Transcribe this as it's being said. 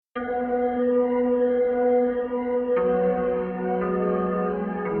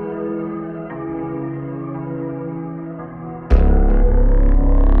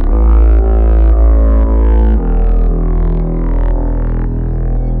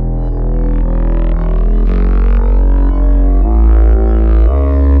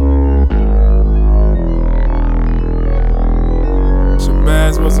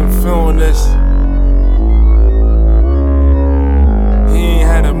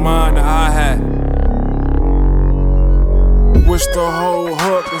Search the whole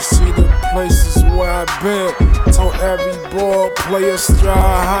hook and see the places where I've been. Told every ball player strive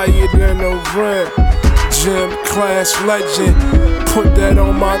higher than the rim. Gym class legend, put that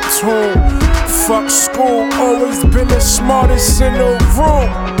on my tomb. Fuck school, always been the smartest in the room.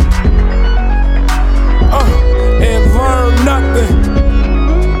 And learn nothing.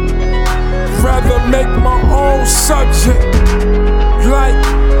 Rather make my own subject, like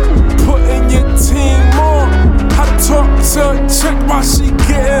putting your team on. How to talk to a chick while she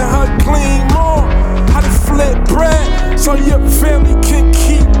getting her clean on. How to flip bread so your family can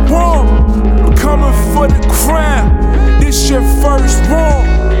keep warm. I'm coming for the crown, this your first wrong.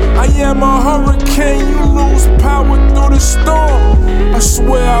 I am a hurricane, you lose power through the storm. I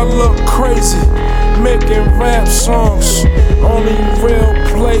swear I look crazy, making rap songs. Only real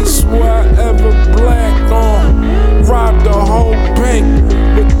place where I ever blacked on. Robbed the whole bank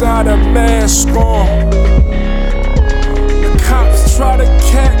without a mask on. The cops try to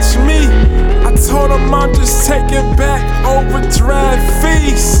catch me, I told them I'm just taking back overdraft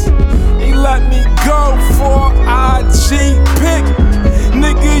fees. He let me go for an IG pic.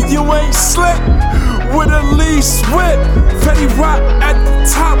 Nigga, you ain't slick with a lease whip. Fetty Rock at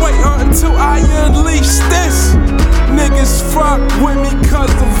the top, wait until I unleash this. Niggas fuck with me cause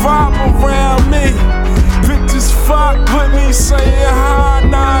the vibe around me. Bitches fuck with me saying hi,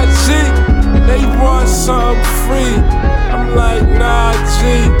 Naww G. They want something free, I'm like, Naww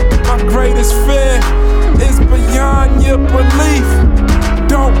G. My greatest fear is beyond your belief.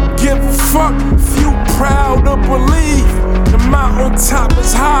 Don't give a fuck if you proud to believe. The mountain top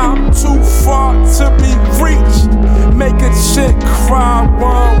is high, I'm too far to be reached. Make a chick cry,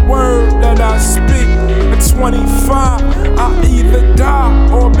 one word that I speak. At 25, I'll either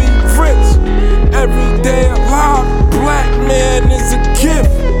die or be rich. Every day alive, black man is a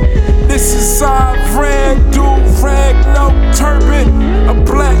gift. This is Iran, do-rag, no turban. A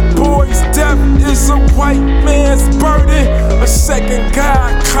black boy's death is a white man's burden. A second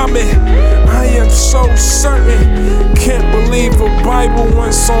God coming, I am so certain. Can't believe the Bible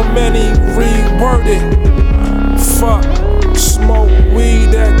when so many reword it. Fuck, smoke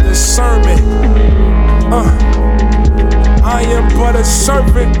weed at the sermon. I am but a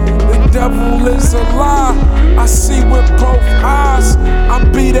servant, the devil is a lie. I see with both eyes, I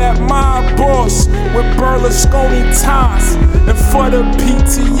be that my boss with Berlusconi ties. And for the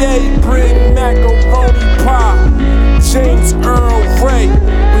PTA, bring macaroni pie. James Earl Ray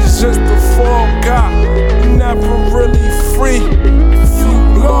was just a fall guy, never really free.